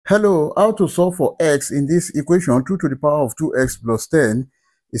Hello, how to solve for x in this equation? 2 to the power of 2x plus 10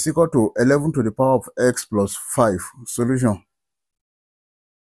 is equal to 11 to the power of x plus 5. Solution.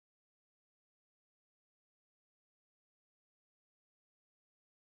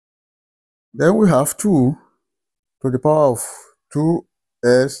 Then we have 2 to the power of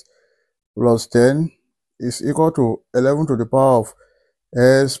 2s plus 10 is equal to 11 to the power of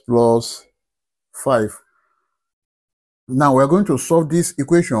s plus 5. Now we're going to solve this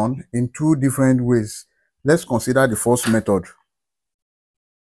equation in two different ways. Let's consider the first method.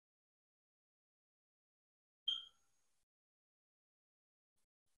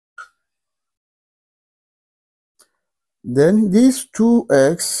 Then this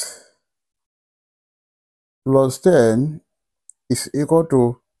 2x plus 10 is equal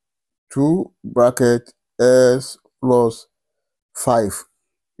to 2 bracket s plus 5.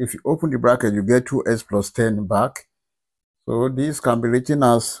 If you open the bracket, you get 2s plus 10 back. So this can be written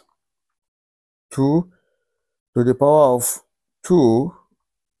as 2 to the power of 2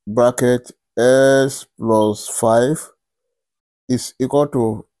 bracket s plus 5 is equal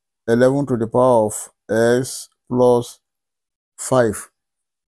to 11 to the power of s plus 5.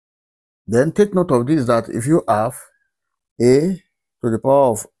 Then take note of this, that if you have a to the power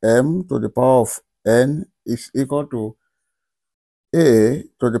of m to the power of n is equal to a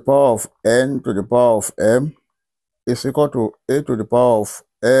to the power of n to the power of m is equal to a to the power of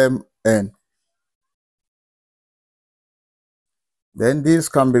mn. Then this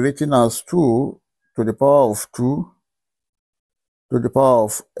can be written as 2 to the power of 2 to the power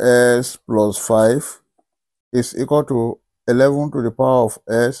of s plus 5 is equal to 11 to the power of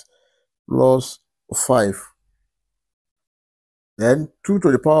s plus 5. Then 2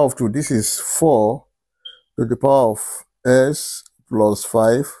 to the power of 2, this is 4 to the power of s plus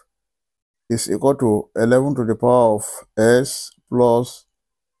 5 is equal to 11 to the power of s plus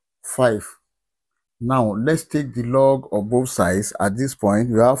 5. Now, let's take the log of both sides. At this point,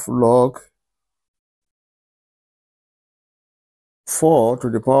 we have log 4 to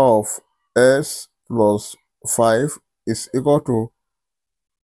the power of s plus 5 is equal to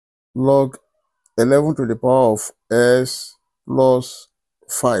log 11 to the power of s plus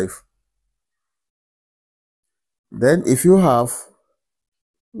 5. Then if you have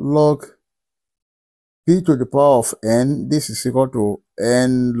log p to the power of n, this is equal to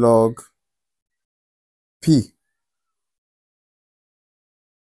n log p.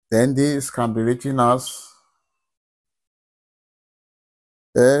 Then this can be written as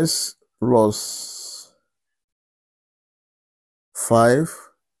s plus 5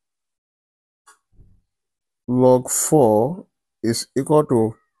 log 4 is equal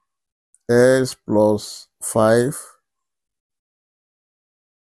to s plus 5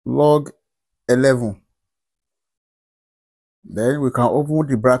 log 11. Then we can open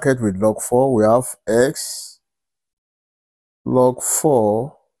the bracket with log 4. We have x log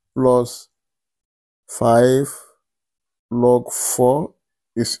 4 plus 5 log 4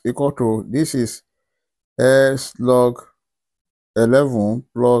 is equal to, this is s log 11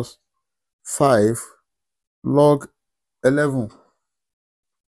 plus 5 log 11.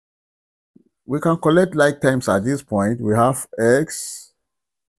 We can collect like terms at this point. We have x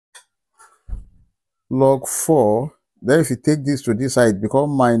log 4. Then if you take this to this side, it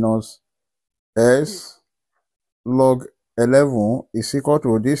becomes minus s log 11 is equal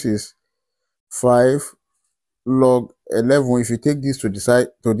to, this is 5 log 11. If you take this to this side,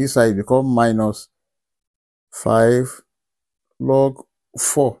 it becomes minus 5 log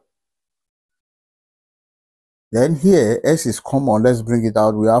 4. Then here, s is common. Let's bring it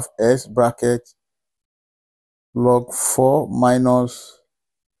out. We have s bracket log 4 minus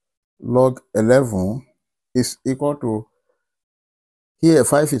log 11 is equal to, here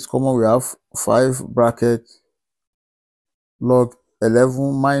 5 is common. We have 5 bracket log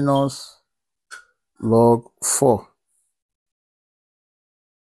 11 minus log 4.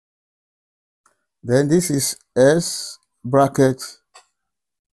 Then this is s bracket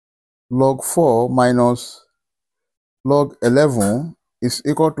log 4 minus log 11 is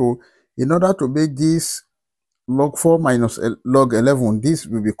equal to, in order to make this log 4 minus log 11, this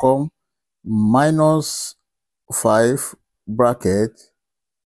will become minus 5 bracket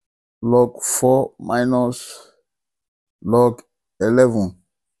log 4 minus log 11.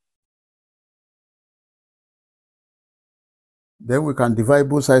 Then we can divide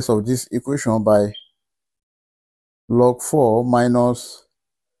both sides of this equation by log 4 minus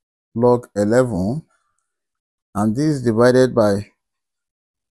log 11, and this is divided by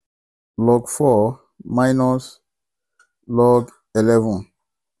log 4 minus log 11.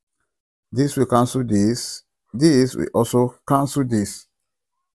 This will cancel this. This will also cancel this.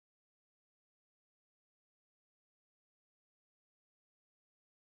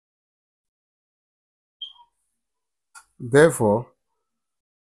 Therefore,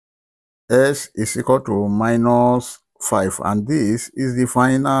 s is equal to minus 5, and this is the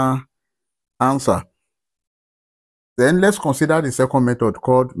final answer. Then let's consider the second method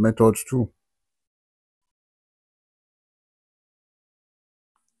called method 2.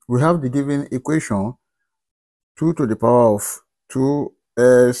 We have the given equation 2 to the power of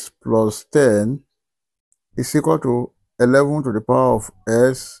 2s plus 10 is equal to 11 to the power of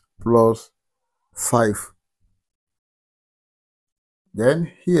s plus 5.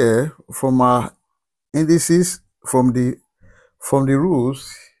 Then here, from our indices, from the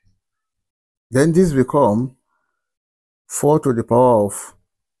rules, then this become 4 to the power of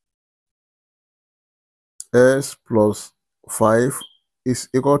s plus 5 is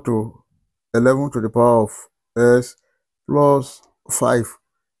equal to 11 to the power of s plus 5.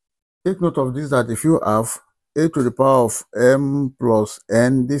 Take note of this, that if you have a to the power of m plus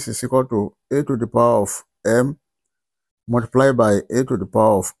n, this is equal to a to the power of m multiplied by a to the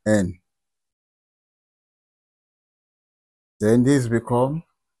power of n. Then this become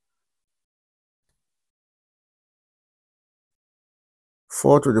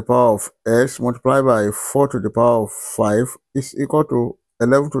 4 to the power of s multiplied by 4 to the power of 5 is equal to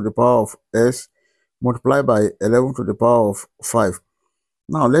 11 to the power of s multiplied by 11 to the power of 5.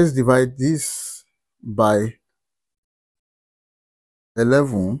 Now let's divide this by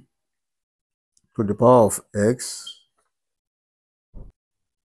 11 to the power of x,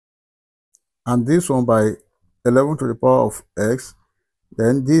 and this one by 11 to the power of x,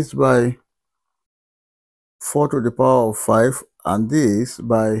 then this by 4 to the power of 5, and this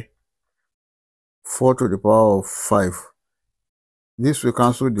by 4 to the power of 5. This will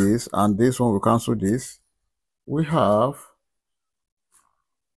cancel this, and this one will cancel this. We have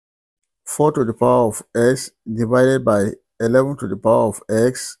 4 to the power of x divided by 11 to the power of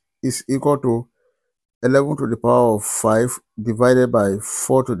x is equal to 11 to the power of 5 divided by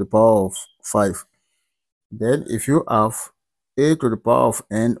 4 to the power of 5. Then if you have a to the power of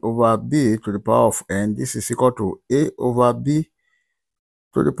n over b to the power of n, this is equal to a over b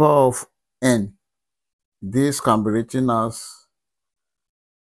to the power of n. This can be written as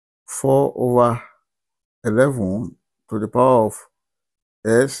 4 over 11 to the power of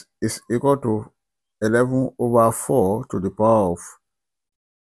s is equal to 11 over 4 to the power of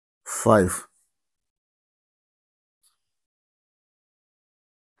 5.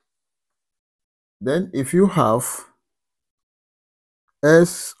 Then if you have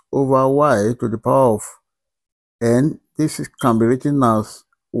s over y to the power of n, this can be written as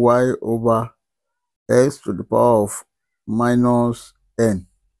y over s to the power of minus n.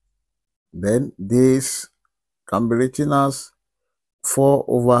 Then this can be written as 4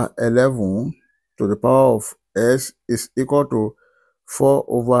 over 11 to the power of s is equal to 4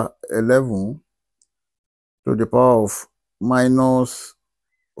 over 11 to the power of minus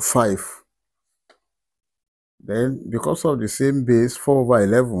 5. Then because of the same base, 4 over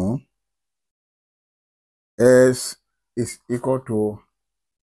 11, s is equal to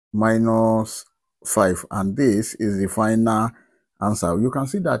minus 5, and this is the final answer. You can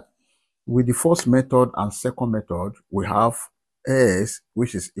see that with the first method and second method, we have s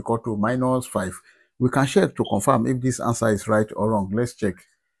which is equal to minus 5. We can check to confirm if this answer is right or wrong. Let's check.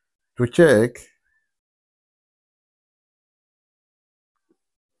 To check,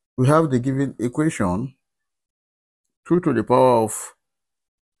 we have the given equation 2 to the power of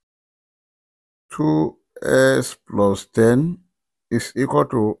 2s plus 10 is equal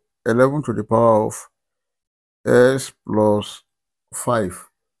to 11 to the power of s plus 5.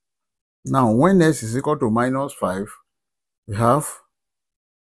 Now, when s is equal to minus 5, we have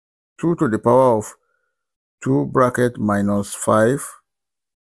 2 to the power of 2 bracket minus 5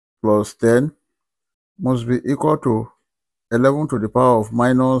 plus 10 must be equal to 11 to the power of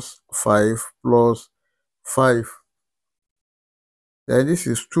minus 5 plus 5. Then this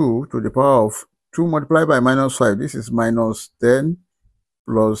is 2 to the power of 2 multiplied by minus 5. This is minus 10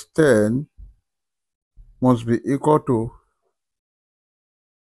 plus 10 must be equal to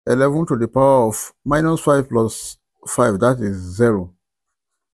 11 to the power of minus 5 plus 5, that is 0.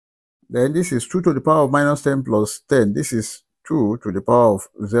 Then this is 2 to the power of minus 10 plus 10. This is 2 to the power of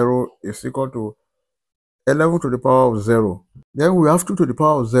 0 is equal to 11 to the power of 0. Then we have 2 to the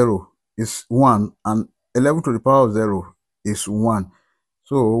power of 0 is 1, and 11 to the power of 0 is 1.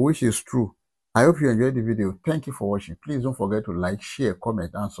 So, which is true? I hope you enjoyed the video. Thank you for watching. Please don't forget to like, share,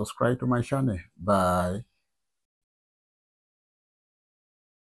 comment, and subscribe to my channel. Bye.